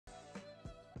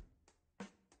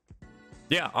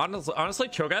Yeah, honestly,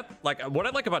 Cho'Gath, like, what I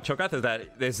like about Cho'Gath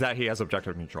is that he has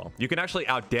objective control. You can actually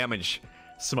outdamage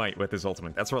Smite with his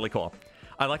ultimate. That's really cool.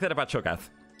 I like that about Cho'Gath.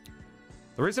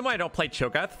 The reason why I don't play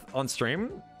Cho'Gath on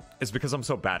stream is because I'm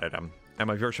so bad at him. And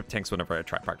my viewership tanks whenever I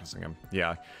try practicing him.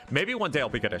 Yeah. Maybe one day I'll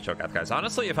be good at Cho'Gath, guys.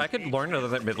 Honestly, if I could learn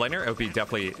another mid laner, it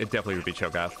definitely would be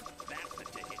Cho'Gath.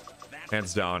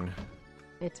 Hands down.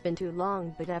 It's been too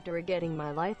long, but after getting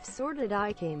my life sorted,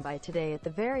 I came by today at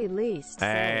the very least.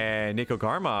 Hey, Nico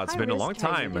Garma, it's been a long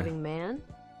time. How you doing, man?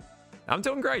 I'm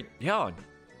doing great. Yeah,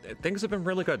 things have been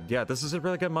really good. Yeah, this is a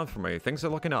really good month for me. Things are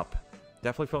looking up.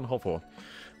 Definitely feeling hopeful.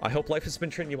 I hope life has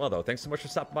been treating you well, though. Thanks so much for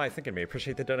stopping by and thinking of me.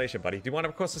 Appreciate the donation, buddy. Do you want to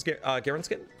request this Garen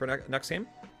skin for next game?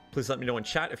 Please let me know in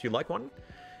chat if you like one.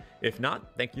 If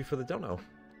not, thank you for the dono.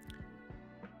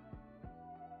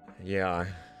 Yeah.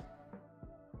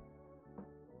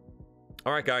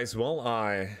 Alright, guys. Well,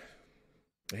 I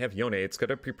have Yone. It's going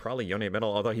to be probably Yone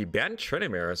middle, although he banned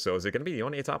Trinimir, so is it going to be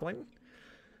Yone top lane?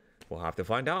 We'll have to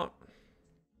find out.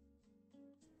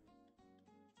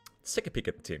 Let's take a peek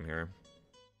at the team here.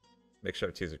 Make sure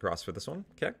to T's across for this one.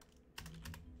 Okay.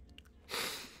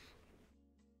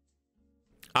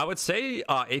 I would say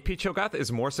AP Cho'Gath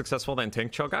is more successful than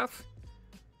Tank Cho'Gath.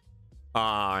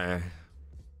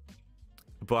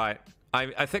 But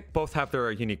I think both have their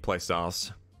unique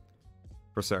playstyles.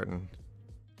 For certain.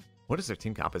 What is their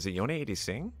team comp? Is it Yone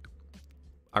ADC?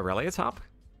 Irelia top?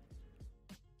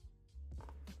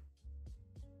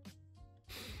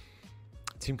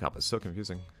 Team comp is so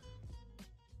confusing.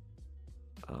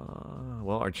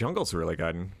 Well, our jungle's really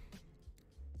good.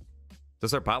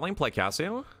 Does our bot lane play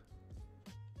Cassio?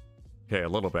 Okay, a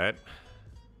little bit.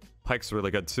 Pyke's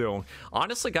really good too.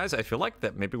 Honestly, guys, I feel like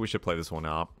that maybe we should play this one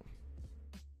up.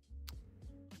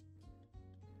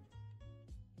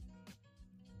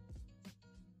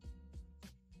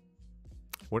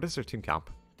 What is their team comp?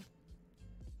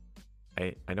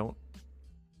 I don't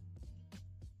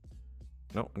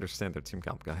understand their team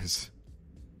comp, guys.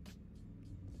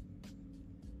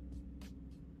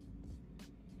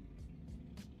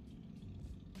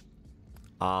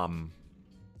 Can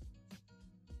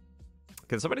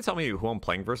somebody tell me who I'm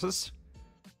playing versus?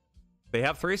 They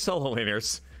have 3 solo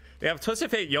laners. They have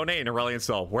Twisted Fate, Yone, and Aurelion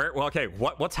Sol. Well, okay,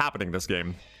 what's happening this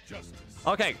game?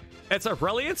 Okay, it's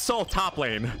Aurelion Sol top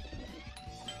lane.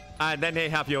 And then they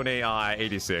have Yone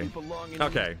ADC.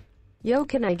 Okay. Yo,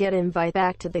 can I get invite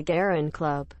back to the Garen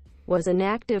club? Was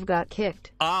inactive, got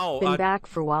kicked. Oh, been back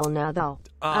for a while now though.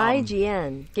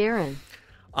 IGN Garen.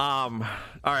 All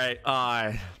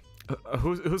right.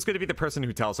 Who's going to be the person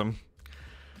who tells him?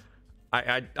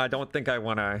 I don't think I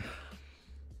want to.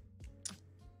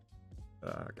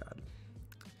 Oh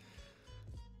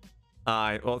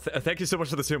God. Well, thank you so much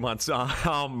for the 2 months.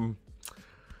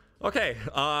 Okay.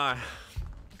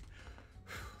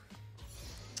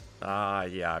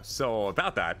 Yeah. So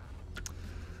about that.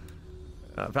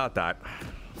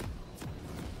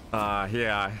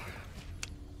 Yeah.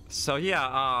 So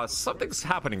yeah. Something's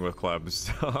happening with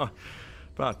clubs.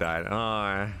 About that.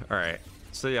 All right.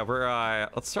 So yeah, we're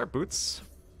let's start boots.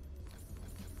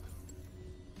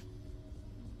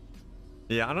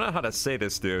 Yeah, I don't know how to say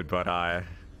this, dude, but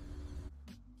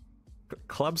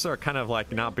clubs are kind of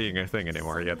like not being a thing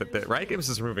anymore. Yeah, the Riot Games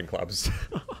is removing clubs.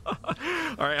 All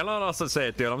right, I don't know what else to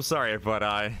say, dude. I'm sorry,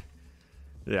 but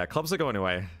yeah, clubs are going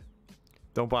away.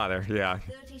 Don't bother. Yeah.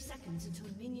 30 seconds until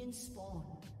minions spawn.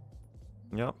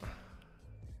 Yep.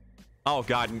 Oh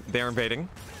God, they're invading.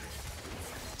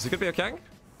 Is it gonna be okay?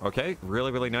 Okay,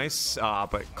 really, really nice.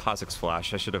 But Kha'Zix's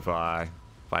flash. I should have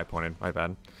 5-pointed. My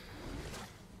bad.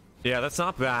 Yeah, that's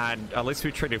not bad. At least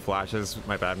we traded flashes.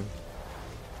 My bad.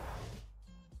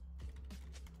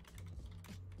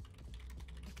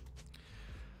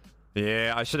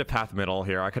 Yeah, I should have pathed middle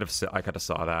here. I could have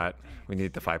saw that. We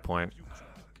need the 5-point.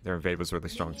 Their invade was really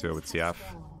strong too with CF.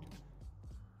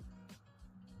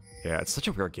 Yeah, it's such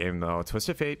a weird game though.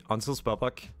 Twisted Fate, Unsealed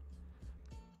Spellbook.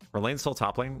 Aurelion Sol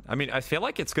top lane. I mean, I feel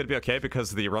like it's going to be okay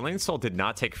because the Aurelion Sol did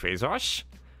not take Phase Rush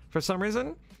for some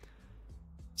reason.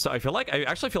 So I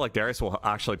actually feel like Darius will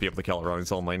actually be able to kill Aurelion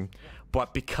Sol in lane.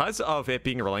 But because of it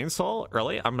being Aurelion Sol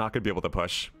early, I'm not going to be able to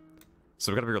push.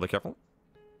 So we got to be really careful.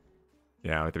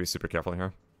 Yeah, we have to be super careful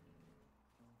here.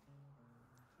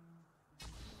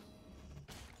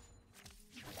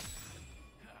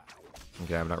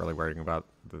 Okay, I'm not really worrying about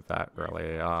that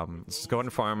early. Let's just go ahead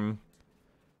and farm.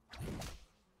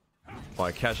 Well,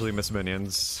 I casually miss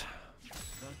minions.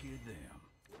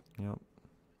 Yep.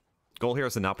 Goal here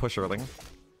is to not push early.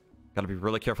 Gotta be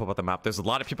really careful about the map. There's a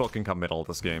lot of people who can come middle of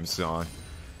this game, so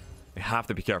you have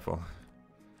to be careful.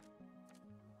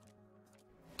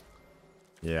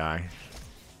 Yeah.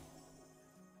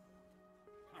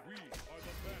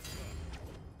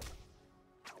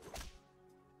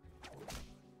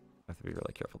 be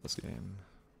really careful this game.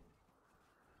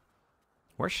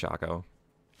 Where's Shaco?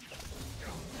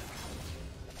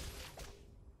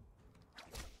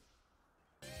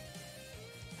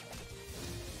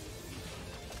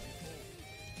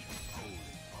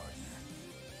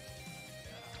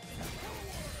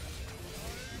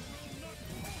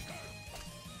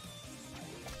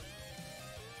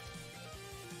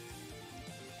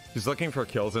 He's looking for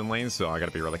kills in lanes, so I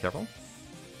gotta be really careful.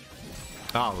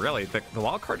 Oh, really? The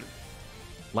wild card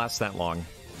lasts that long.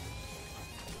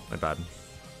 My bad.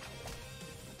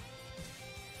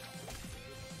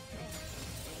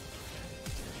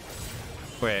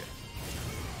 Wait.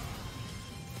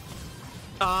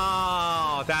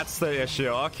 Oh, that's the issue.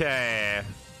 Okay.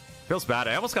 Feels bad.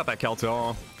 I almost got that kill,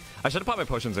 too. I should have popped my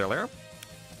potions earlier.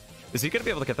 Is he gonna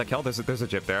be able to get that kill? There's a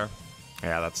Jip there.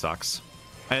 Yeah, that sucks.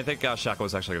 I didn't think Shaco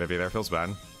was actually going to be there. Feels bad.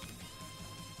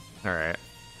 Alright.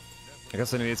 I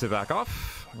guess I need to back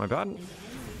off. My bad.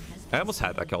 I almost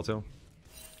had that kill too.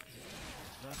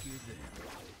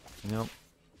 Yep.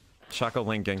 Shaco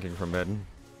lane ganking from mid.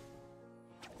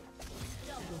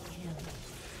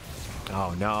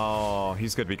 Oh no.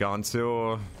 He's going to be gone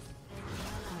too.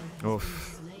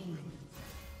 Oof.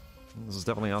 This is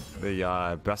definitely not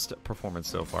the best performance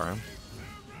so far.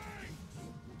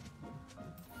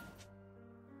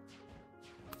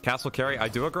 Castle carry, I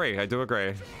do agree. I do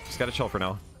agree. Just gotta chill for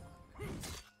now.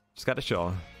 Just gotta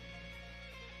chill.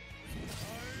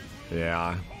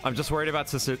 Yeah. I'm just worried about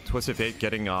Twisted Fate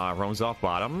getting roams off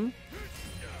bottom.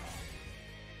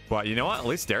 But you know what? At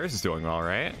least Darius is doing well,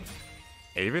 right?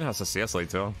 He even has a CS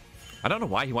lead too. I don't know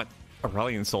why he went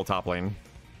Aurelion Soul top lane.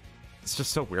 It's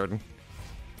just so weird.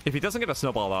 If he doesn't get a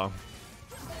snowball though.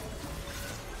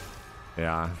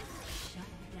 Yeah.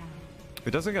 If he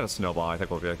doesn't get a snowball, I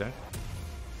think we'll be okay.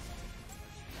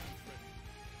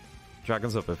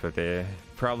 Dragon's up at 50.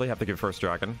 Probably have to give first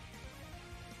dragon.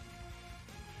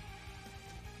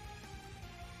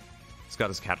 He's got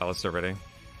his catalyst already.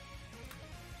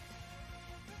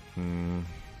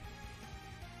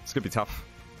 It's gonna be tough.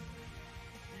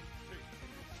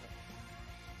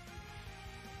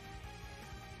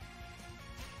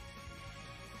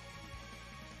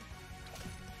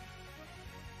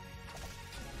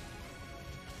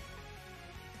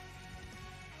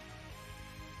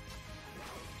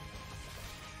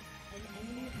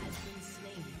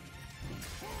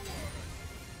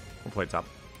 We'll play top.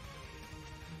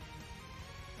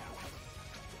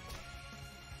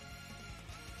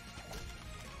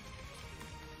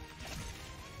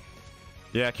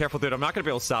 Yeah, careful, dude. I'm not going to be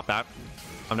able to stop that.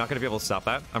 I'm not going to be able to stop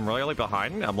that. I'm really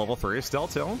behind. I'm level 3 still,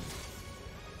 too.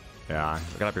 Yeah,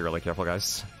 we got to be really careful,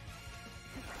 guys.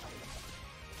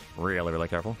 Really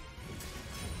careful.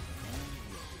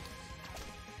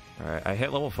 Alright, I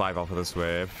hit level 5 off of this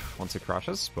wave once it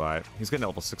crashes, but he's getting to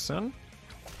level 6 soon.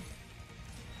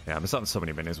 Yeah, I'm missing so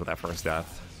many minions with that first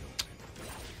death.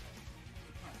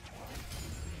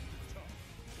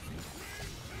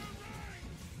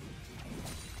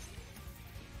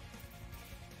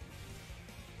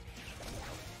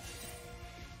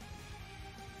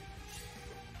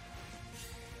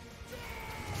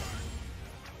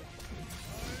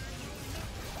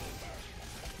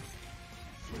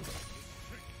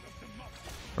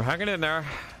 We're hanging in there.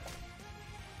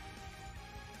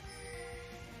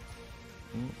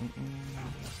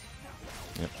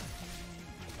 Yep.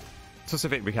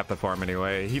 Twisted we kept the farm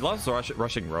anyway. He loves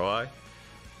rushing Roa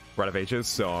right of ages,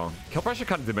 so kill pressure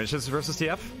kind of diminishes versus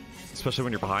TF, especially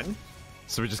when you're behind.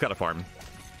 So we just gotta farm.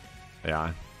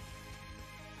 Yeah.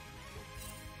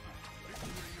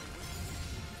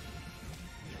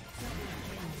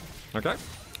 Okay.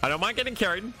 I don't mind getting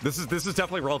carried. This is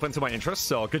definitely relevant to my interests,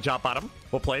 so good job, bottom.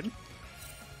 Well played.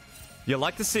 You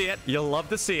like to see it. You love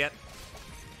to see it.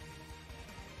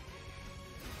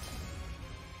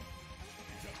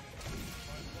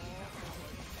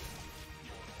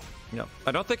 Yep.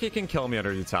 I don't think he can kill me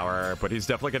under the tower, but he's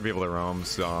definitely going to be able to roam,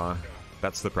 so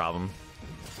that's the problem.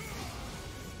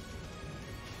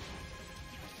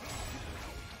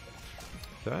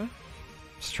 Okay.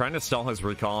 Just trying to stall his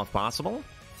recall if possible.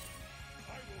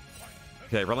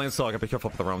 Okay, Aurelion's still gotta be careful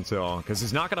with the roam too, because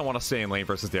he's not gonna want to stay in lane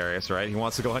versus Darius, right? He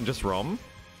wants to go ahead and just roam.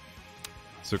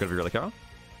 So we're gonna be really careful.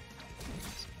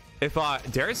 If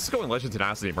Darius is going Legend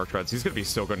Tenacity Merc Treads, he's gonna be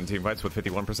so good in team fights with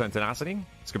 51% tenacity.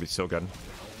 It's gonna be so good.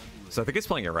 So I think he's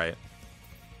playing it right.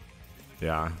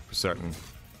 Yeah, for certain.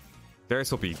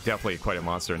 Darius will be definitely quite a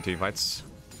monster in team fights.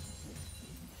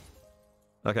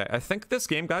 Okay, I think this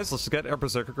game, guys, let's get our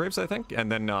Berserker Graves, I think,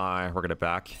 and then we're gonna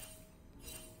back.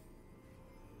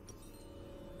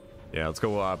 Yeah, let's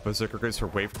go Berserker Grace for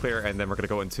wave clear, and then we're gonna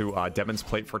go into Demon's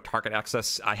Plate for target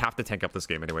access. I have to tank up this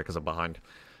game anyway because I'm behind.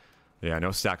 Yeah,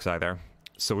 no stacks either.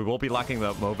 So we will be lacking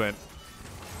the movement.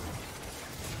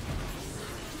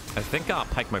 I think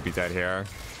Pike might be dead here.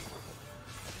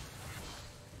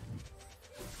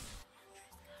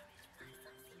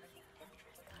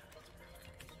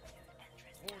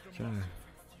 Okay.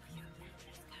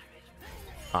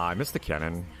 I missed the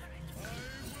cannon.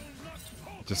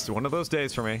 Just one of those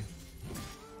days for me.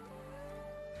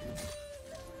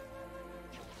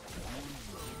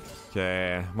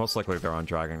 Okay, most likely they're on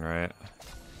dragon, right?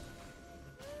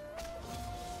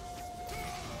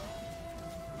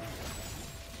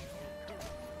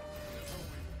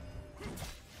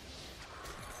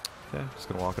 Okay, just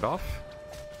gonna walk it off.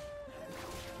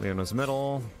 Leona's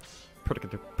middle.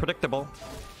 Predictable.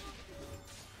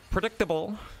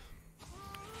 Predictable.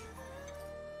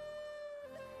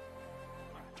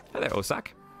 Hey there, Osak.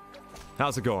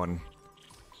 How's it going?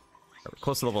 We're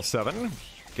close to level 7.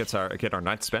 Get our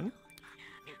night spin.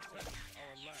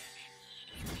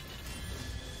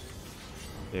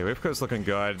 Yeah, wave clear's looking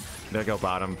good. There go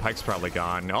bottom. Pike's probably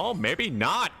gone. Oh, maybe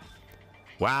not.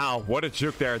 Wow, what a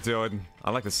juke there, dude.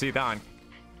 I'd like to see that.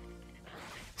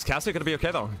 Is Cassie gonna be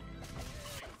okay though?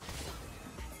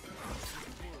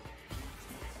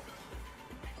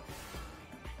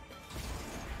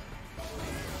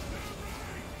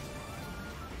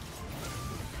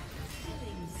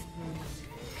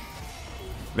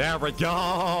 There we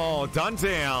go! Done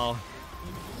deal!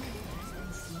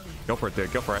 Go for it,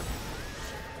 dude. Go for it.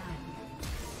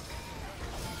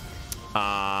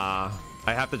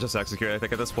 I have to just execute, I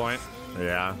think, at this point.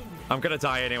 Yeah. I'm gonna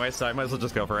die anyway, so I might as well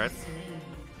just go for it.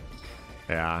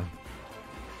 Yeah.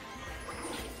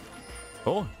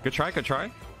 Oh, good try, good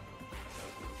try.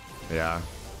 Yeah.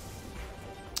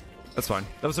 That's fine.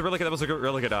 That was a really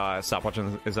good stopwatch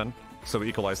in Zen. So we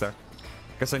equalized there.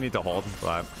 Guess I need to hold,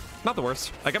 but not the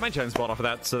worst. I got my gens bought off of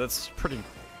that, so that's pretty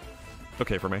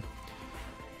okay for me.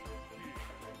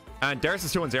 And Darius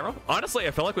is 2-0. Honestly,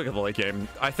 I feel like we got the late game.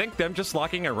 I think them just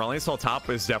locking a Rallying Soul top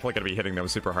is definitely going to be hitting them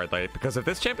super hard late. Because if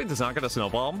this champion does not get a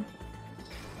snowball,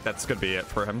 that's going to be it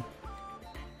for him.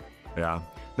 Yeah.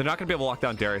 They're not going to be able to lock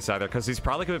down Darius either, because he's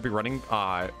probably going to be running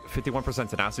 51%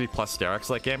 tenacity plus Sterex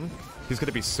late game. He's going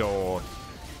to be so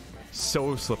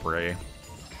slippery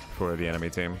for the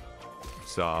enemy team.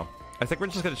 So, I think we're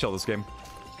just going to chill this game.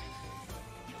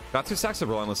 Got 2 stacks of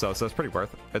Relentless though, so that's pretty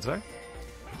worth it, I'd say.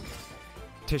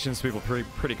 Rotations people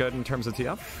pretty good in terms of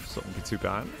TF, so it won't be too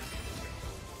bad.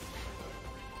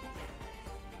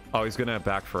 Oh, he's gonna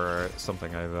back for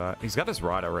something like that. He's got his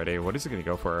rod already. What is he gonna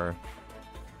go for?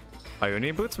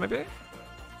 Ionian boots, maybe?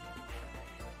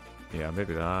 Yeah,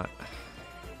 maybe that. I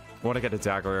want to get a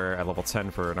dagger at level 10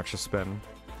 for an extra spin.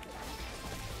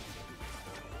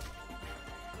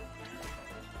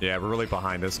 Yeah, we're really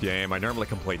behind this game. I normally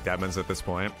complete demons at this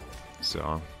point,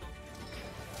 so.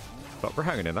 But we're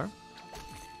hanging in there.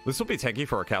 This will be tanky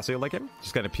for a Cassia like him.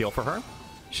 Just gonna peel for her.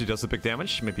 She does the big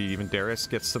damage. Maybe even Darius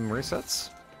gets some resets.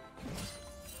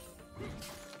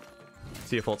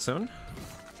 See you ult soon.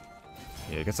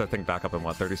 Yeah, he gets that thing back up in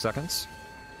what, 30 seconds?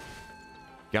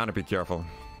 Gotta be careful.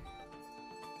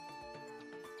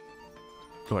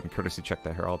 Go ahead and courtesy check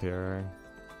the Herald here.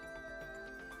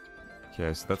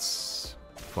 Okay, so that's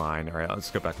fine. Alright, let's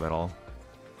go back middle.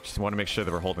 Just want to make sure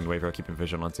that we're holding wave, keeping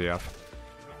vision on TF.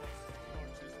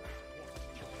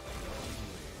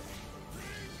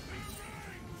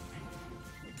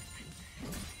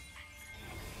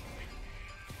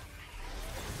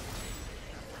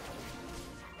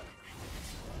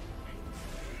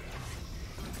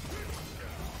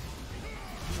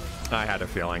 I had a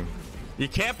feeling. You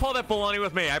can't pull that baloney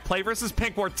with me. I play versus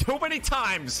Pink Ward too many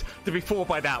times to be fooled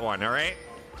by that one, alright?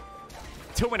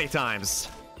 Too many times.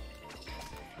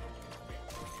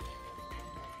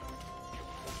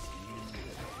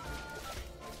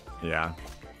 Yeah.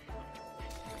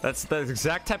 That's the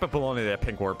exact type of baloney that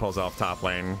Pink Ward pulls off top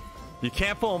lane. You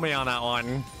can't fool me on that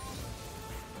one.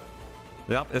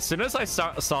 Yep, as soon as I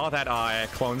saw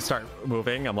that clone start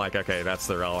moving, I'm like, okay, that's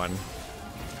the real one.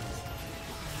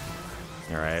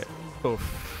 Alright.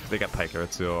 Oof. They got Piker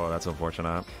too. Oh, that's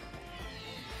unfortunate.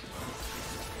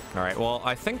 Alright, well,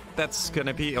 I think that's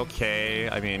gonna be okay.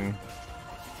 I mean,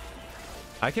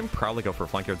 I can probably go for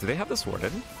flanker. Do they have this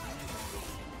warded?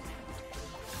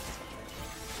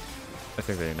 I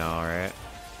think they know, right?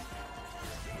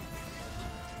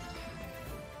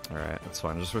 Alright, that's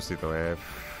fine. Just receive the wave.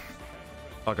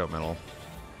 I'll go middle.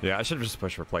 Yeah, I should have just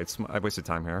pushed for plates. I wasted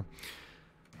time here.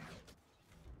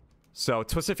 So,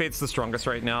 Twisted Fate's the strongest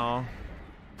right now.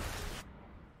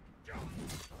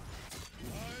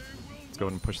 go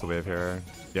and push the wave here.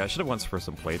 Yeah, I should have went for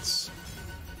some plates.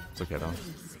 It's okay though.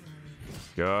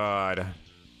 Good.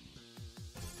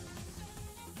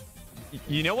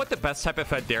 You know what the best type of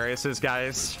Fed Darius is,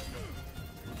 guys?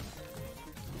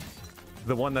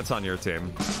 The one that's on your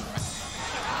team.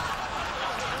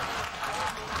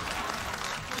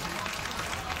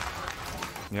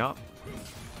 Yep.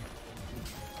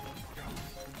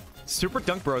 Super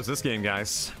Dunk Bros this game,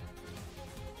 guys.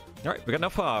 Alright, we got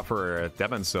enough for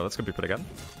Devon, so that's gonna be pretty good.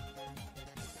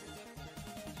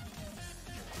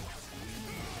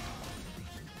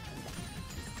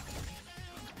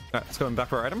 Alright, let's go back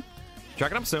for our item.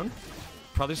 Dragon up soon.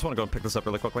 Probably just want to go and pick this up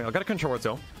really quickly. I'll get a controller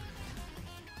too.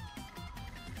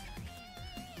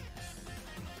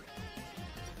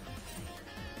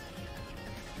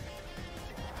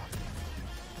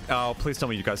 Oh, please tell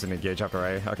me you guys didn't engage after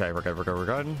I... Okay, we're good, we're good, we're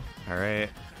good. Alright.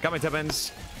 Got my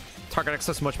Devons. Target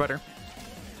access much better.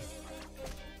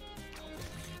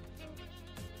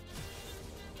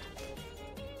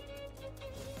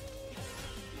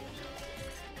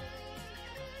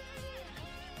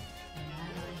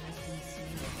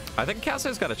 I think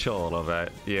Cassie's got to chill a little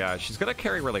bit. Yeah, she's going to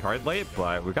carry really hard late,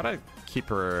 but we got to keep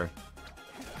her...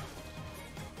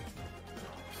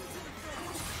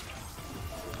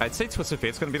 I'd say Twisted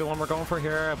Fate's going to be the one we're going for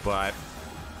here, but...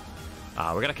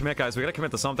 we got to commit, guys. We got to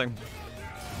commit to something.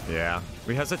 Yeah,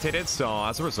 we hesitated, so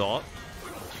as a result...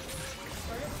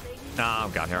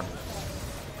 got here.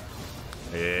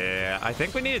 Yeah, I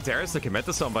think we needed Darius to commit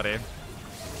to somebody.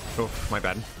 Oof, my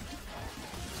bad.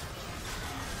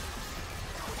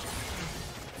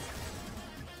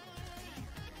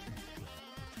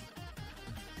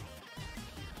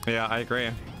 Yeah, I agree.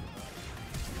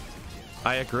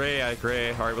 I agree.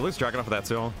 Alright, we lose Dragon off of that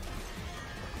too.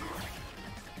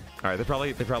 Alright, they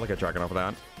probably get Dragon off of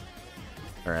that.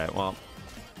 Alright, well.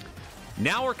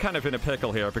 Now we're kind of in a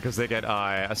pickle here because they get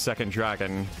a second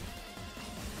Dragon.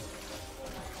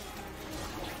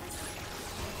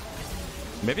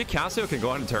 Maybe Cassio can go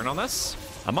ahead and turn on this?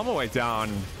 I'm on my way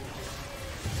down.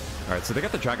 Alright, so they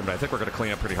got the Dragon, but I think we're going to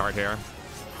clean up pretty hard here.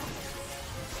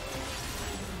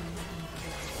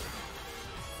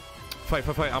 Fight.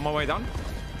 I'm on my way down.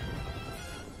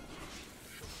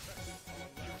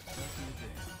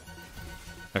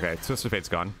 Okay, Twisted Fate's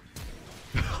gone.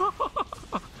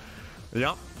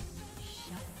 Yep.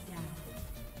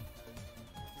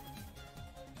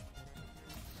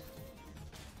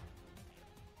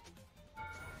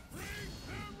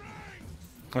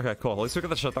 Okay, cool. At least we got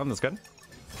the shutdown. That's good.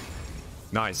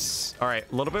 Nice. Alright,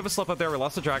 a little bit of a slip up there. We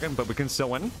lost the Dragon, but we can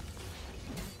still win.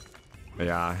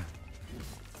 Yeah.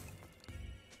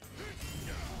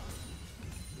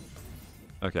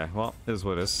 Okay, well, it is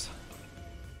what it is.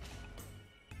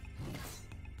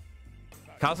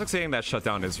 Cosmic saying that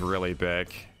shutdown is really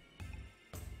big.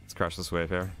 Let's crush this wave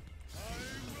here.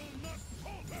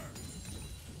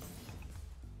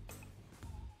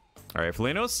 Alright, if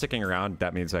Lino's sticking around,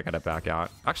 that means I gotta back out.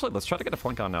 Actually, let's try to get a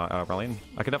flank on Rallian.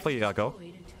 I can definitely go.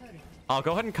 I'll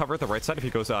go ahead and cover the right side if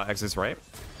he goes exits right.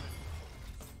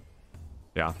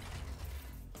 Yeah.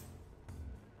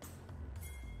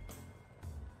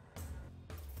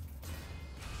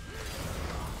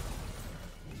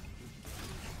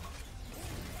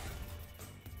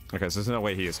 Okay, so there's no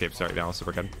way he escapes right now, so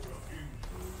we're good.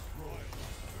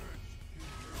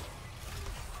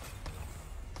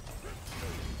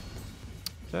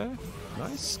 Okay,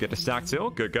 nice. Get a stack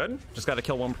too. Good. Just gotta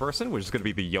kill one person, which is gonna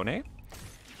be the Yone.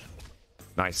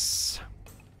 Nice.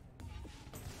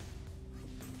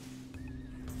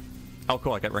 Oh,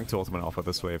 cool. I got rank 2 ultimate alpha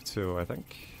this wave too, I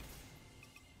think.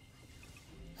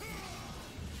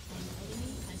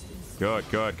 Good.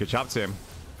 Good job, team.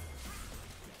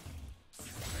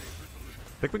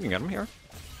 Think we can get him here?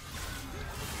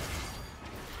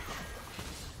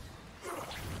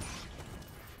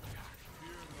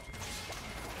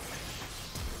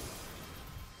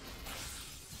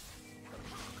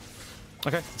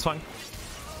 Okay, it's fine.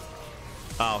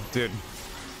 Oh, dude.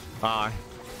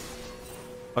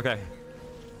 Okay.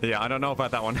 Yeah, I don't know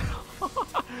about that one.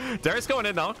 Darius going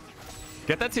in though.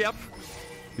 Get that TF.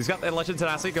 He's got the Legend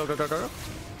Tenacity. Go.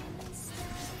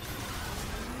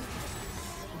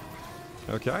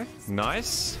 Okay,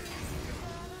 nice.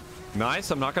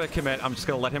 I'm not gonna commit. I'm just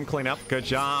gonna let him clean up. Good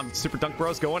job. Super Dunk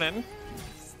Bros going in.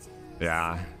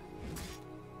 Yeah.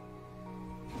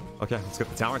 Okay, let's get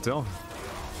the tower too.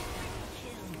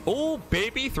 Oh,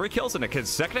 baby. 3 kills in a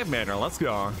consecutive manner. Let's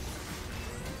go.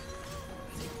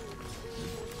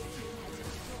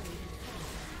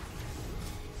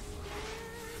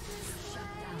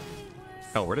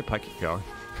 Oh, where did Pike go?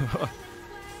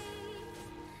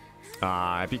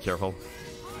 Be careful.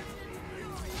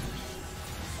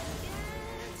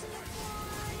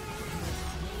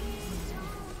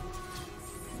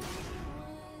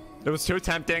 It was too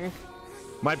tempting.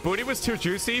 My booty was too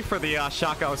juicy for the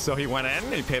Shaco, so he went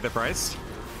in. He paid the price.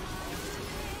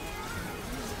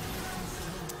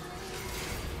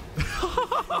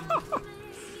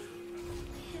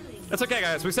 That's okay,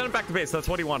 guys. We sent him back to base. That's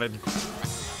what he wanted.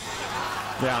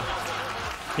 Yeah.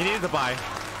 He needed to buy.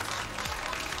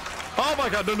 Oh my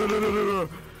god. No.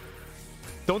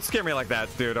 Don't scare me like that,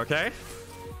 dude, okay?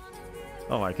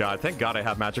 Oh my god. Thank god I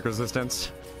have magic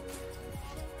resistance.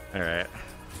 Alright.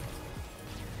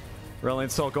 Really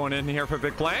still going in here for a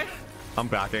big play? I'm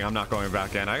backing. I'm not going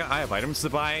back in. I have items to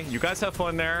buy. You guys have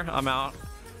fun there. I'm out.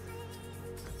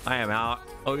 I am out.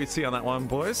 OEC on that one,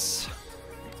 boys.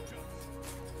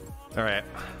 Alright.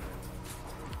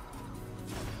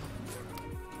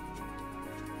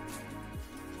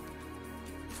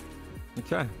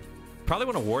 Okay. Probably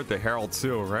want to ward the Herald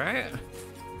too, right?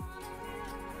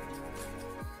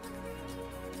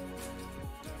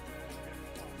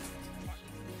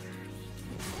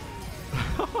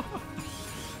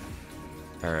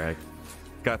 Alright.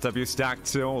 Got W stacked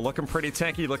too. Looking pretty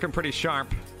tanky, looking pretty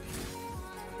sharp.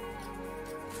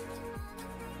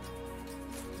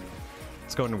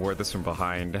 Let's go and ward this from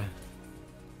behind.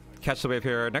 Catch the wave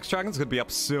here. Next dragon's gonna be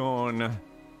up soon.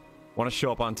 Want to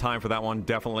show up on time for that one,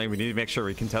 definitely. We need to make sure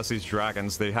we contest these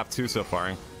dragons. They have 2 so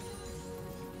far.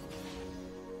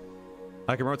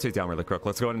 I can rotate down really quick.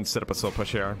 Let's go ahead and set up a slow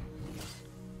push here.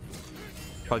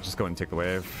 Probably just go ahead and take the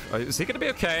wave. Is he gonna be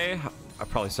okay? I'll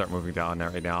probably start moving down there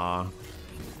right now.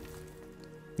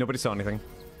 Nobody saw anything.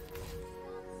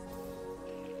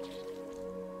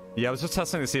 Yeah, I was just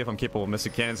testing to see if I'm capable of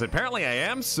missing cannons. Apparently I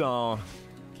am, so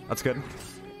that's good.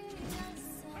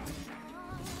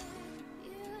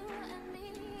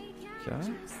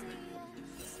 Okay.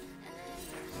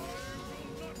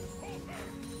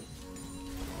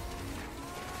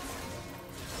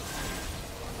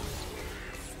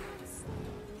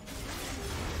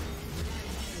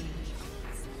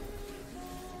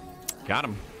 Got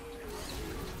him.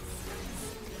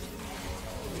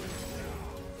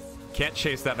 Can't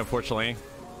chase that, unfortunately.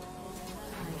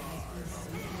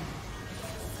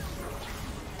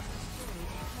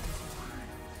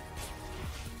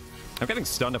 I'm getting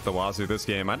stunned up the wazoo this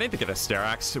game. I need to get a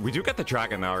Sterax. We do get the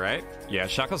dragon though, right? Yeah,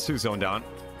 Shaco's 2 zoned down.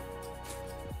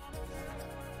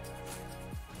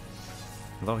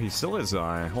 Although he still is,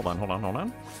 hold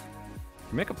on.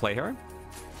 Make a play here.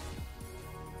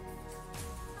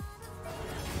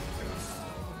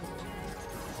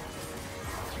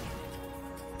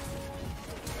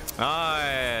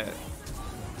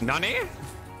 Nani?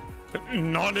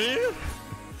 Nani?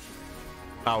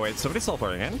 Oh wait, somebody's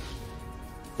teleporting in?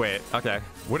 Wait, okay.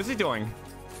 What is he doing?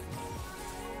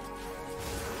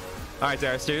 Alright,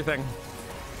 Darius, do your thing.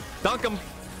 Dunk him!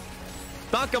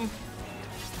 Dunk him!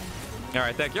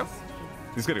 Alright, thank you.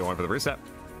 He's gonna go in for the reset.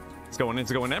 It's going in,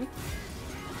 it's going in.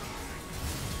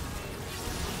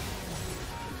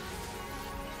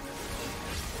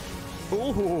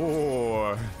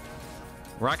 Ooh!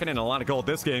 Rocking in a lot of gold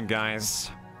this game, guys.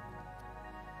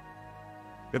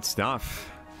 Good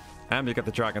stuff. And you got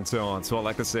the dragon too, that's what I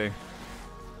like to see.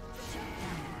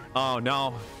 Oh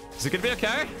no. Is he gonna be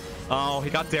okay? Oh, he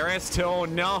got Darius too.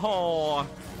 No.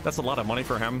 That's a lot of money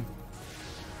for him.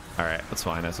 Alright, that's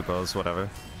fine, I suppose. Whatever.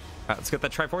 Let's get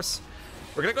that Triforce.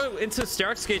 We're gonna go into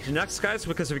Sterax Gauge next, guys,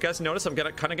 because if you guys notice, I'm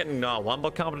kind of getting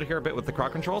wombo comboed here a bit with the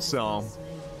crowd control, so...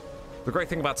 The great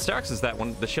thing about Sterax is that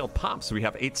when the shield pops, we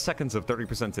have 8 seconds of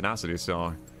 30% tenacity,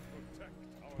 so...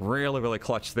 Really, really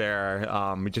clutch there.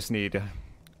 We just need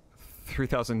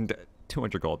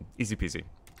 3,200 gold. Easy peasy.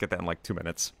 Get that in like 2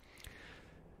 minutes.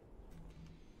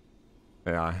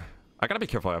 Yeah. I gotta be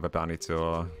careful I have a bounty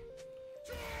too.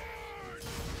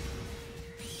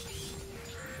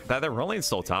 They're rolling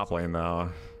still top lane though.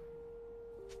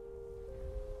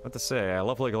 What to say? I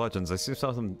love League of Legends. I see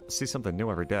something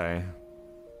new every day.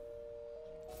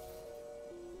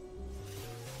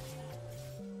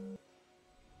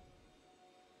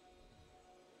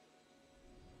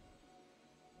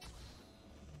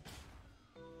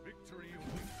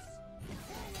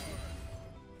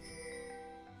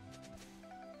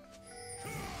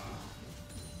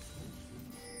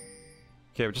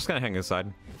 Okay, we're just gonna hang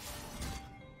aside.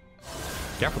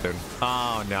 Careful, dude.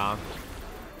 Oh, no.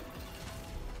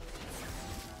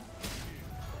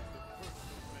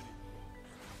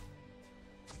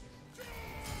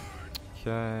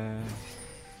 Okay.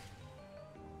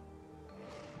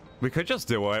 We could just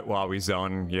do it while we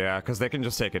zone. Yeah, because they can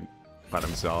just take it by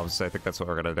themselves. I think that's what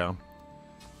we're gonna do.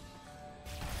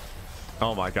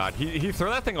 Oh my god. He threw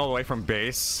that thing all the way from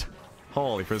base.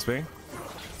 Holy frisbee.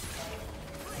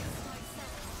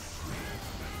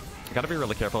 Gotta be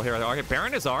really careful here. Okay,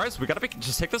 Baron is ours. We gotta be,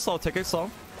 just take this slow, take it slow.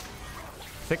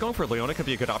 I think going for Leona could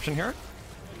be a good option here.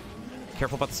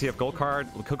 Careful about the CF gold card.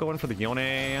 We could go in for the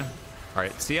Yone.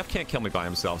 Alright, CF can't kill me by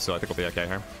himself, so I think we'll be okay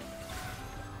here.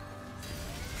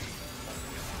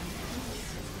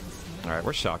 Alright,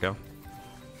 where's Shaco?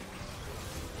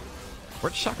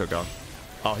 Where'd Shaco go?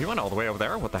 Oh, he went all the way over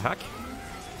there? What the heck?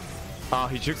 Oh,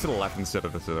 he jukes to the left instead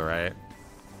of to the right.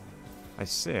 I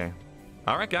see.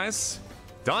 Alright, guys.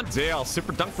 Done deal.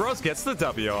 Super Dunk Bros gets the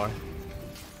W.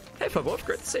 Hey, Fabo,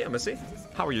 great to see you, Missy.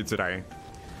 How are you today?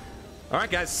 Alright,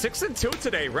 guys. 6-2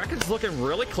 today. Record's looking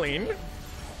really clean.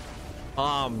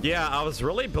 Yeah, I was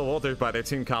really bewildered by the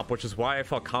team comp, which is why I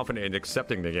felt confident in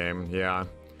accepting the game. Yeah.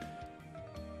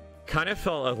 Kind of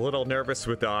felt a little nervous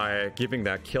with giving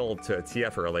that kill to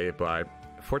TF early, but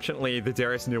fortunately, the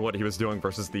Darius knew what he was doing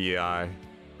versus the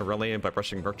Aurelian by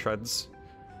brushing Merc Treads.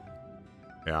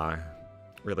 Yeah,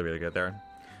 really, really good there.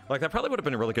 Like, that probably would have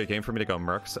been a really good game for me to go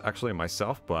Mercs, actually,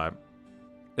 myself, but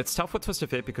it's tough with Twisted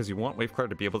Fate because you want Wave Clear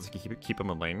to be able to keep him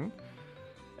in lane.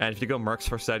 And if you go Mercs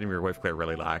first item, your Wave Clear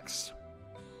really lacks.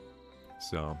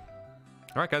 So,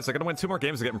 alright, guys, I'm going to win 2 more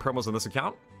games of getting promos on this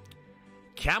account.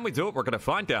 Can we do it? We're going to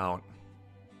find out.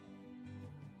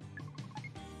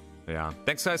 Yeah.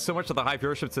 Thanks, guys, so much for the high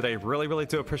viewership today. Really, really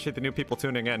do appreciate the new people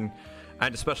tuning in.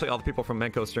 And especially all the people from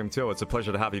Menko stream, too. It's a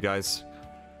pleasure to have you guys.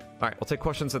 All right, we'll take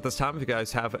questions at this time. If you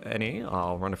guys have any,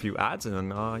 I'll run a few ads. And,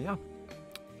 yeah.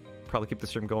 Probably keep the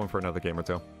stream going for another game or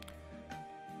two.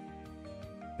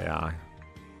 Yeah.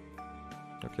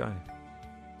 Okay.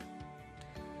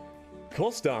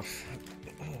 Cool stuff.